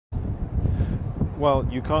Well,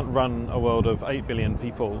 you can't run a world of 8 billion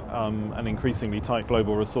people and increasingly tight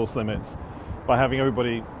global resource limits by having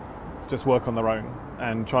everybody just work on their own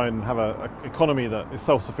and try and have an economy that is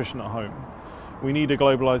self-sufficient at home. We need a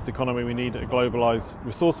globalized economy, we need a globalized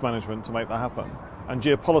resource management to make that happen. And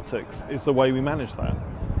geopolitics is the way we manage that.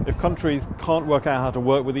 If countries can't work out how to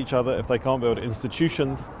work with each other, if they can't build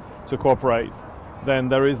institutions to cooperate, then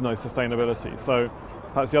there is no sustainability. So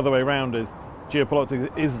perhaps the other way around is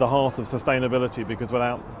geopolitics is the heart of sustainability, because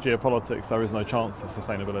without geopolitics there is no chance of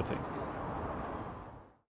sustainability.